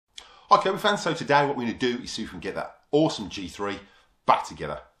Hi Kirby fans, so today what we're going to do is see if we can get that awesome G3 back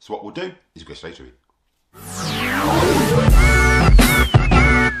together. So what we'll do is go straight to it. Hi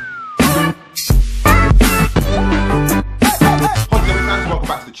Kirby fans, welcome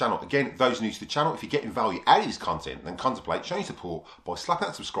back to the channel. Again, those new to the channel, if you're getting value out of this content, then contemplate showing support by slapping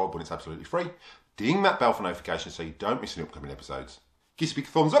that subscribe button, it's absolutely free. Ding that bell for notifications so you don't miss any upcoming episodes. Give us a big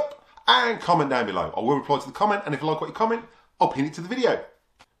thumbs up and comment down below. I will reply to the comment, and if you like what you comment, I'll pin it to the video.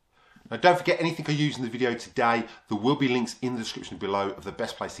 Now don't forget, anything I use in the video today, there will be links in the description below of the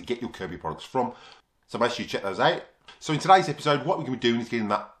best place to get your Kirby products from. So make sure you check those out. So in today's episode, what we're going to be doing is getting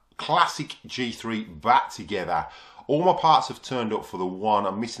that classic G3 back together. All my parts have turned up for the one,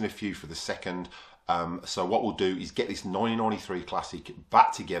 I'm missing a few for the second. So what we'll do is get this 1993 classic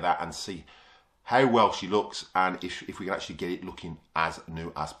back together and see how well she looks and if we can actually get it looking as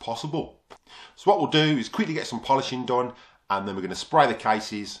new as possible. So what we'll do is quickly get some polishing done, and then we're going to spray the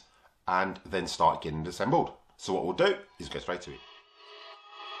cases and then start getting it assembled. So what we'll do is go straight to it.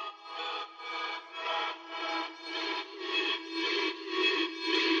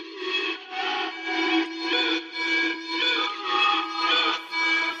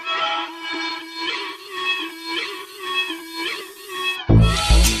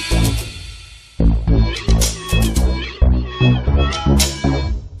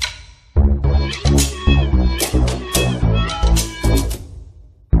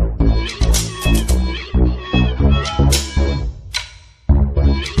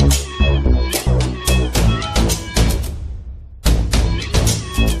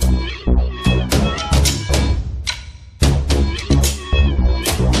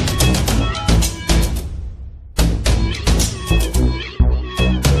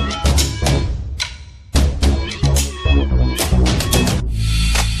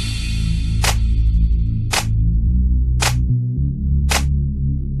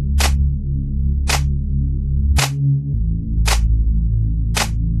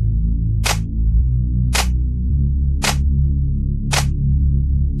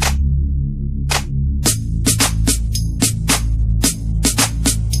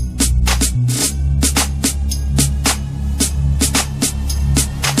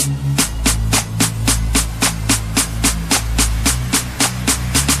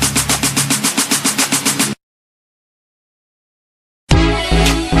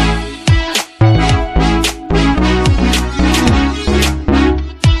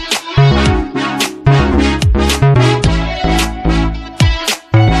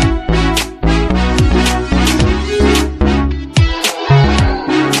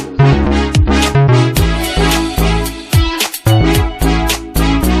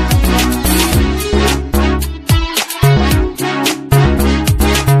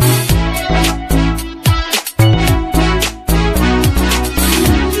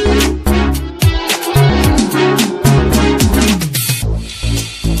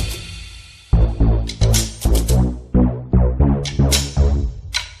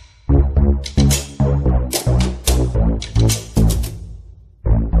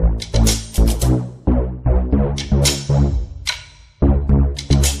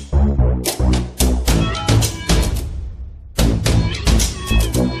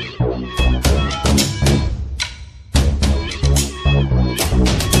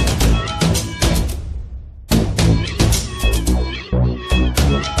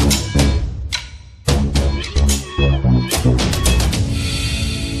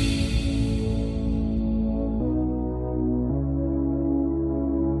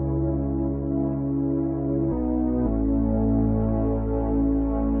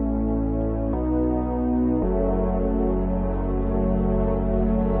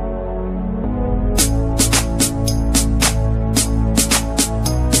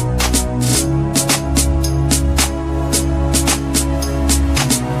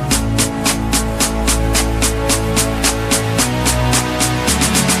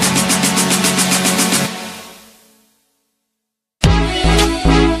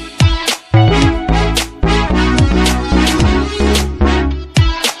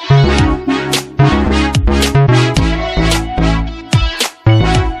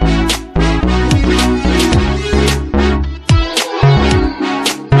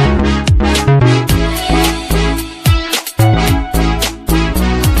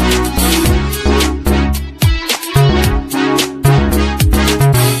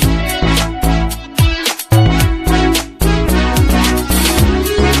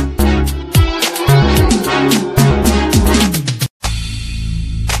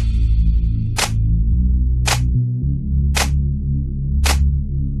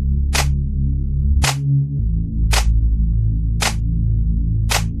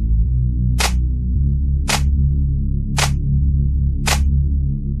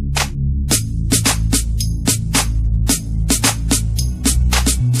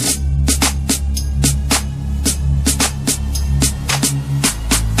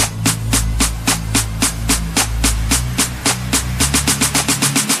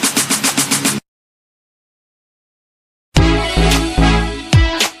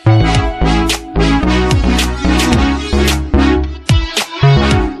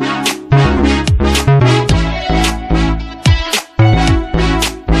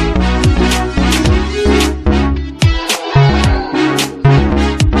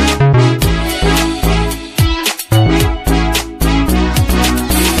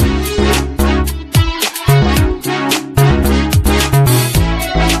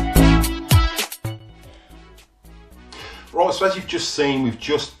 so as you've just seen, we've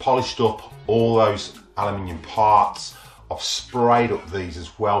just polished up all those aluminium parts. I've sprayed up these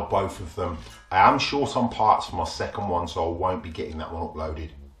as well, both of them. I am short on parts for my second one, so I won't be getting that one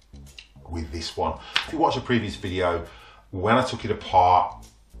uploaded with this one. If you watch a previous video, when I took it apart,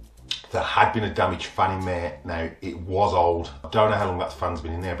 there had been a damaged fan in there. Now, it was old. I don't know how long that fan's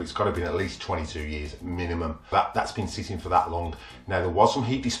been in there, but it's got to have been at least 22 years minimum. That's been sitting for that long. Now, there was some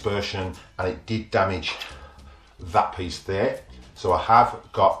heat dispersion and it did damage that piece there. So I have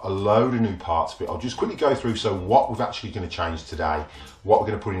got a load of new parts for it. I'll just quickly go through so what we're actually going to change today, what we're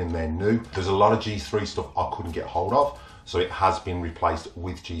going to put in there new. There's a lot of G3 stuff I couldn't get hold of, so it has been replaced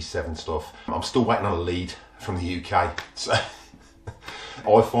with G7 stuff. I'm still waiting on a lead from the UK. So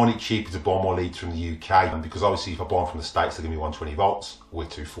I find it cheaper to buy my leads from the UK, because obviously if I buy them from the States, they're going to be 120 volts. We're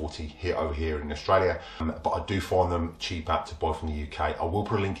 240 here over here in Australia. But I do find them cheaper to buy from the UK. I will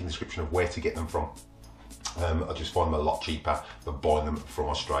put a link in the description of where to get them from. I just find them a lot cheaper than buying them from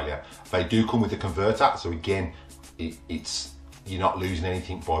Australia. They do come with a converter, so again, you're not losing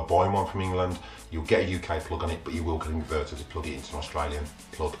anything by buying one from England. You'll get a UK plug on it, but you will get a converter to plug it into an Australian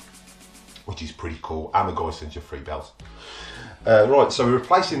plug, which is pretty cool. And the guy sends you free belts. Right, so we're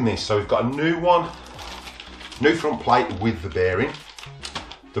replacing this. So we've got a new one, new front plate with the bearing.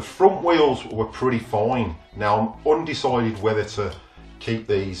 The front wheels were pretty fine. Now I'm undecided whether to keep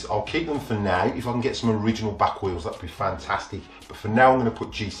these. I'll keep them for now. If I can get some original back wheels, that'd be fantastic. But for now, I'm going to put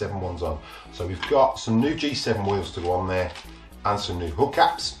G7 ones on. So we've got some new G7 wheels to go on there and some new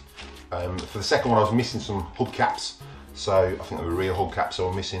hubcaps. For the second one, I was missing some hubcaps. So I think they were rear hubcaps I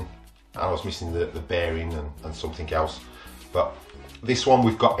was missing. And I was missing the bearing and something else. But this one,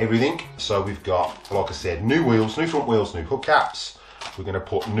 we've got everything. So we've got, like I said, new wheels, new front wheels, new hubcaps. We're going to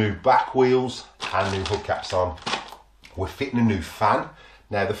put new back wheels and new hubcaps on. We're fitting a new fan.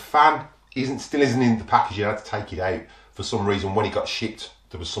 Now the fan still isn't in the package. You had to take it out for some reason. When it got shipped,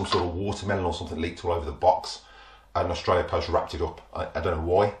 there was some sort of watermelon or something leaked all over the box, and Australia Post wrapped it up. I don't know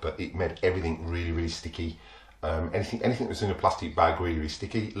why, but it made everything really, really sticky. Anything that was in a plastic bag, really, really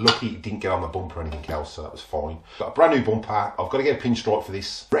sticky. Lucky it didn't get on the bumper or anything else, so that was fine. Got a brand new bumper. I've got to get a pinstripe for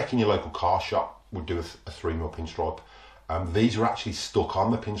this. I reckon your local car shop would do a 3mm pinstripe. These are actually stuck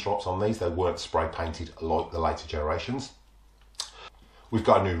on, the pinstripes on these. They weren't spray painted like the later generations. We've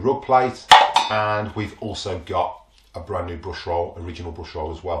got a new rug plate, and we've also got a brand new brush roll, original brush roll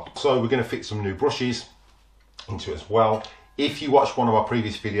as well. So we're going to fit some new brushes into it as well. If you watched one of my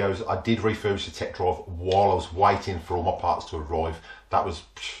previous videos, I did refurbish the TechDrive while I was waiting for all my parts to arrive. That was,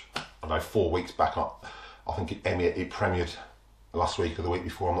 I don't know, 4 weeks back. I think it premiered last week or the week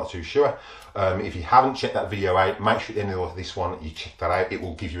before, I'm not too sure. If you haven't checked that video out, make sure at the end of this one you check that out. It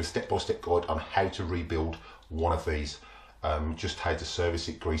will give you a step-by-step guide on how to rebuild one of these. Just how to service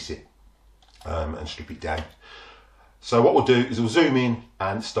it, grease it, and strip it down. So what we'll do is we'll zoom in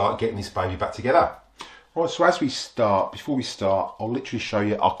and start getting this baby back together. Right, so as we start, before we start, I'll literally show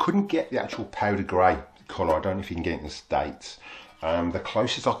you. I couldn't get the actual powder grey colour. I don't know if you can get it in the States. The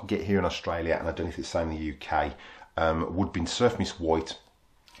closest I could get here in Australia, and I don't know if it's the same in the UK, would have been Surf Mist White,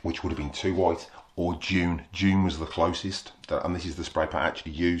 which would have been too white, or June. June was the closest, and this is the spray paint I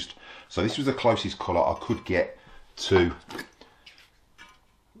actually used. So this was the closest colour I could get to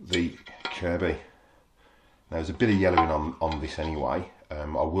the Kirby. Now there's a bit of yellowing on this anyway. I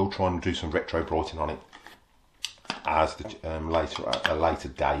will try and do some retro brighting on it as a later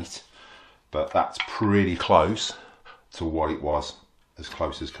date, but that's pretty close to what it was, as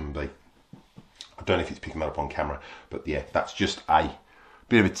close as can be. I don't know if it's picking that up on camera, but yeah, that's just a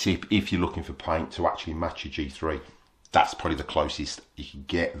bit of a tip if you're looking for paint to actually match your G3. That's probably the closest you can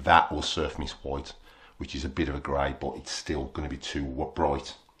get, that or Surf Mist White, which is a bit of a grey, but it's still going to be too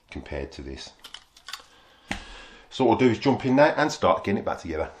bright compared to this. So what we'll do is jump in now and start getting it back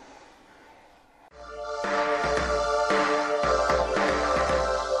together.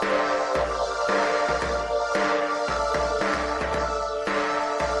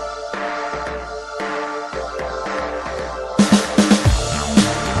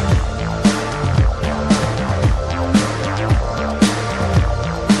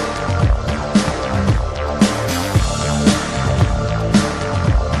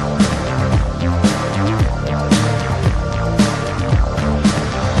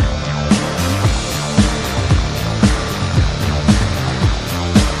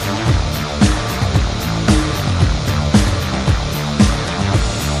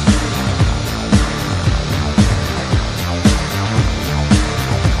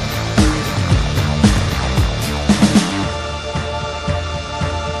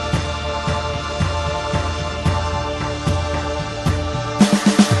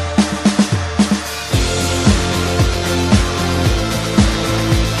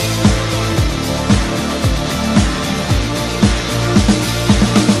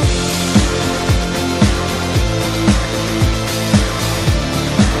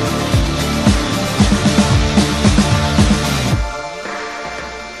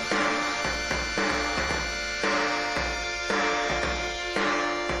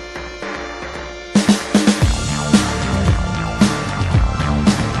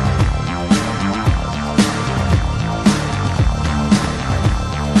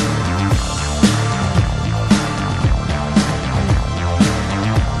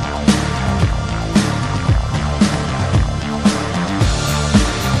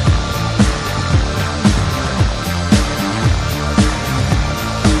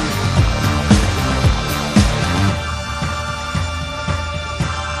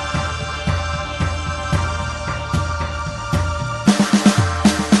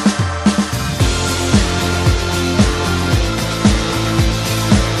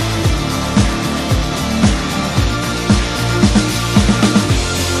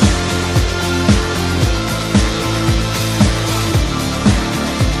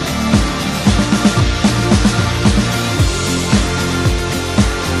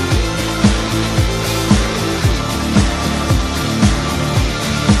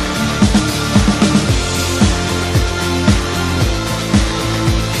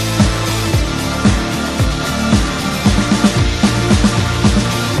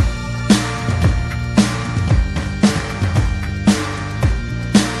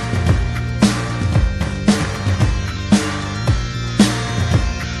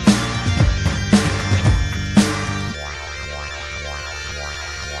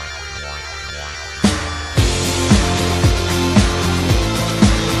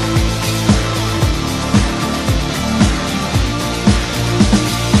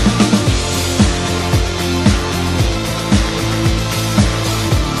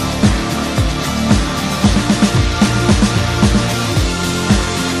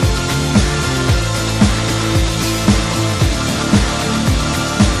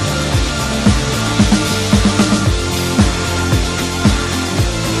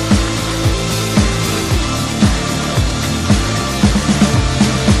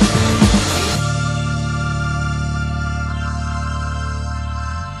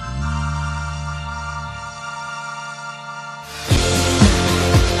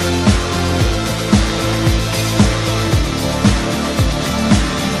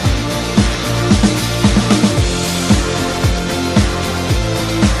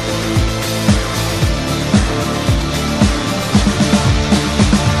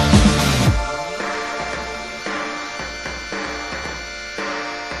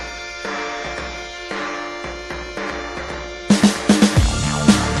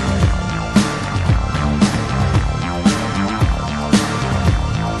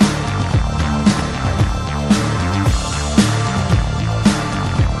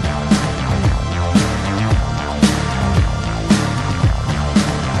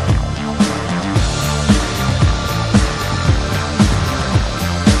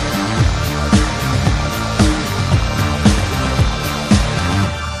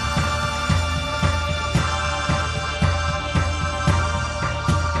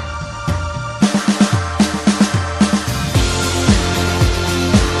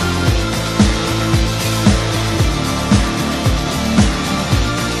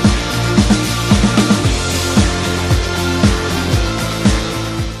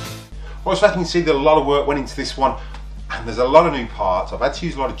 Right, so as you can see, that a lot of work went into this one, and there's a lot of new parts. I've had to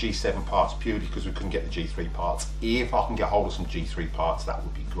use a lot of G7 parts purely because we couldn't get the G3 parts. If I can get hold of some G3 parts, that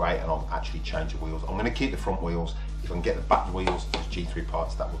would be great, and I'll actually change the wheels. I'm going to keep the front wheels. If I can get the back wheels as G3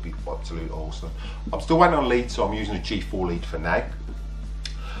 parts, that would be absolutely awesome. I'm still waiting on leads, so I'm using a G4 lead for now.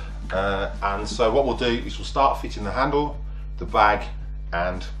 And so what we'll do is we'll start fitting the handle, the bag,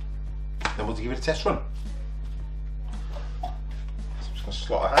 and then we'll give it a test run. So I'm just going to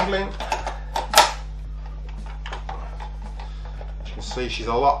slot the handle in. As you can see, she's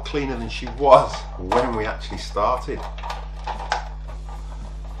a lot cleaner than she was when we actually started.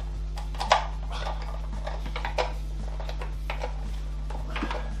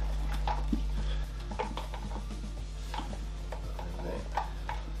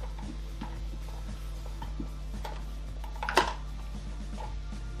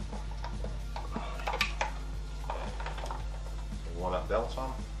 That belt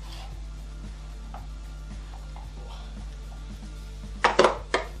on.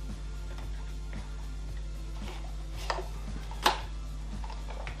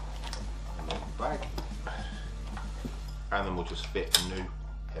 Bag, and then we'll just fit a new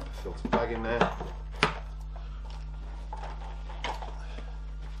HEPA filter bag in there.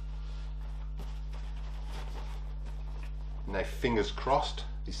 Now, fingers crossed,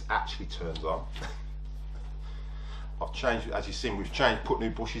 this actually turns on. I've changed, as you've seen, we've changed, put new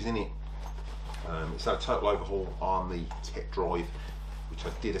bushes in it. It's had a total overhaul on the TechDrive, which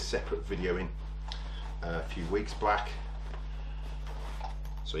I did a separate video in a few weeks back.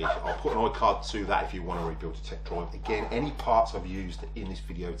 So I'll put an iCard to that if you want to rebuild a TechDrive. Again, any parts I've used in this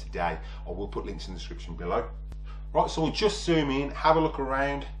video today, I will put links in the description below. Right, so we'll just zoom in, have a look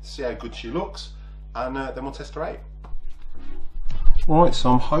around, see how good she looks, and then we'll test her out. Right,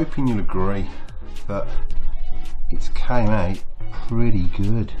 so I'm hoping you'll agree that it's came out pretty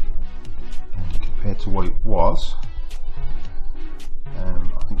good compared to what it was.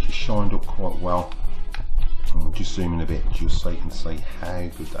 I think she shined up quite well. And we'll just zoom in a bit just so you can see how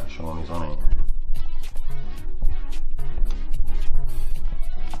good that shine is on it.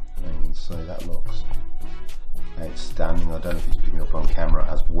 And you can see that looks outstanding. I don't know if it's picking up on camera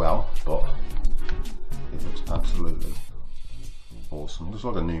as well, but it looks absolutely awesome. It looks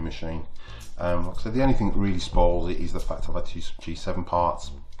like a new machine. So the only thing that really spoils it is the fact I've had to use G7 parts,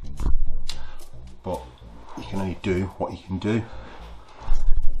 but you can only do what you can do.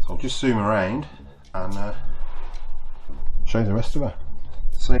 So I'll just zoom around and show you the rest of her.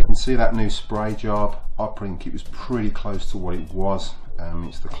 So you can see that new spray job. I think it was pretty close to what it was.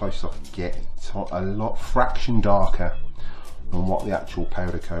 It's the closest I could get. It's a lot fraction darker than what the actual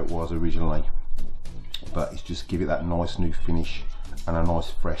powder coat was originally, but it's just give it that nice new finish and a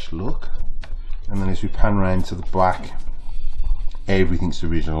nice fresh look. And then as we pan round to the back, everything's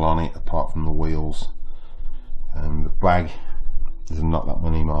original on it apart from the wheels. And the bag, there's not that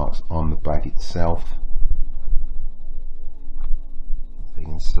many marks on the bag itself. So you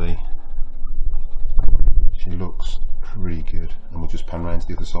can see she looks pretty good. And we'll just pan round to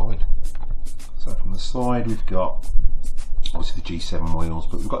the other side. So from the side we've got obviously the G7 wheels,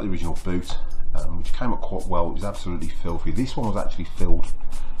 but we've got the original boot, which came up quite well. It was absolutely filthy. This one was actually filled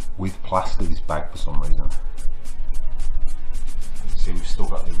with plaster, this bag, for some reason. You can see we've still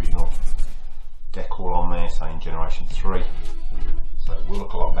got the original decor on there saying Generation 3. So it will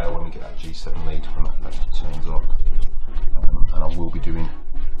look a lot better when we get that G7 lead when that actually turns up. And I will be doing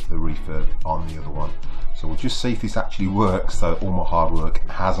the refurb on the other one. So we'll just see if this actually works, so all my hard work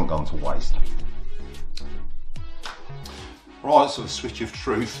hasn't gone to waste. Right, so the switch of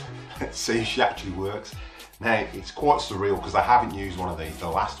truth. Let's see if she actually works. Now, it's quite surreal because I haven't used one of these. The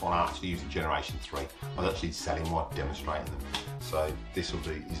last one I actually used, the Generation 3. I was actually selling one, demonstrating them. So this will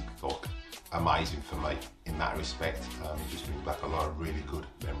be like amazing for me in that respect. It just brings back a lot of really good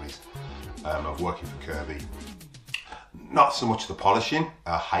memories of working for Kirby. Not so much the polishing.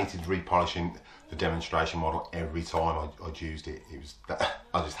 I hated repolishing the demonstration model every time I'd used it. It was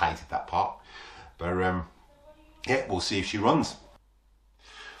I just hated that part. But yeah, we'll see if she runs.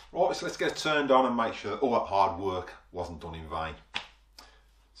 Right, so let's get it turned on and make sure that all that hard work wasn't done in vain.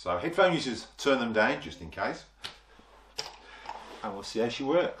 So headphone users, turn them down just in case. And we'll see how she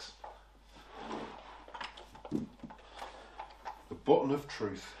works. The button of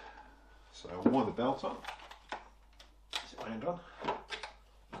truth. So I'll wire the belt on. Is it round on?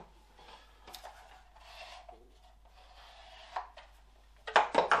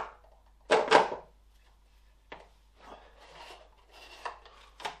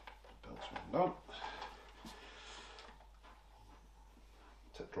 No.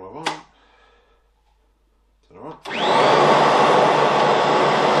 TechDrive on. Turn her on.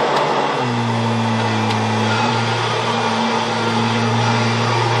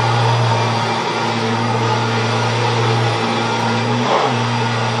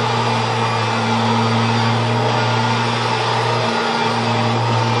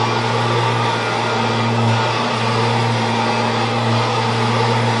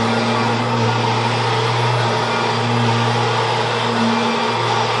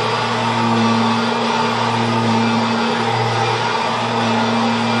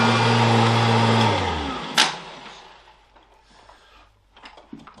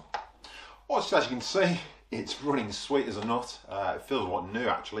 smelling sweet as a nut. It feels like new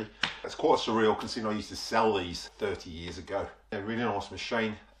actually. It's quite surreal considering I used to sell these 30 years ago. They're a really nice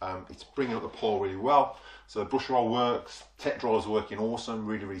machine. It's bringing up the pile really well. So the brush roll works, TechDrive's working awesome,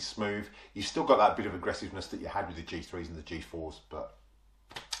 really, really smooth. You've still got that bit of aggressiveness that you had with the G3s and the G4s, but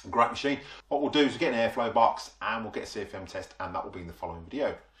great machine. What we'll do is we'll get an airflow box and we'll get a CFM test, and that will be in the following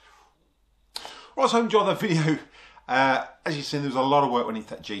video. Right, so I hope you enjoyed that video. As you've seen, there was a lot of work went into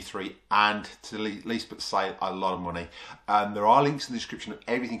that G3, and to least but say a lot of money. There are links in the description of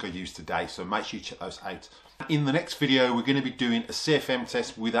everything I used today, so make sure you check those out. In the next video, we're going to be doing a CFM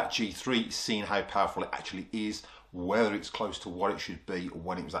test with that G3, seeing how powerful it actually is, whether it's close to what it should be or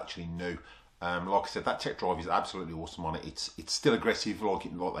when it was actually new. Like I said, that TechDrive is absolutely awesome on it. It's still aggressive like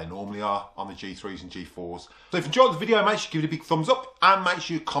they normally are on the G3s and G4s. So if you enjoyed the video, make sure you give it a big thumbs up and make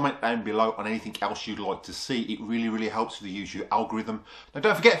sure you comment down below on anything else you'd like to see. It really, really helps with the YouTube algorithm. Now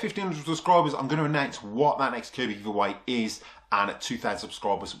don't forget, 1,500 subscribers, I'm going to announce what that next Kirby giveaway is. And at 2,000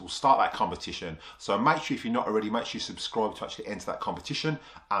 subscribers, we'll start that competition. So make sure, if you're not already, make sure you subscribe to actually enter that competition,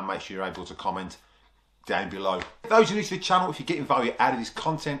 and make sure you're able to comment down below. For those who are new to the channel, if you're getting value out of this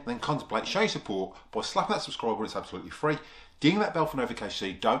content, then contemplate showing support by slapping that subscribe button. It's absolutely free. Ding that bell for notifications so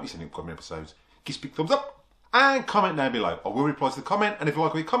you don't miss any upcoming episodes. Give us a big thumbs up and comment down below. I will reply to the comment, and if you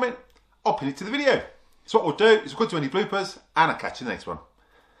like what you comment, I'll pin it to the video. So what we'll do is we'll go to any bloopers, and I'll catch you in the next one.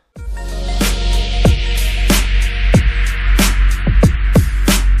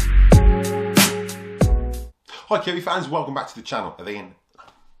 Hi Kirby fans, welcome back to the channel. Again,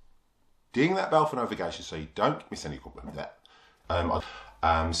 ding that bell for notifications so you don't miss any comment there.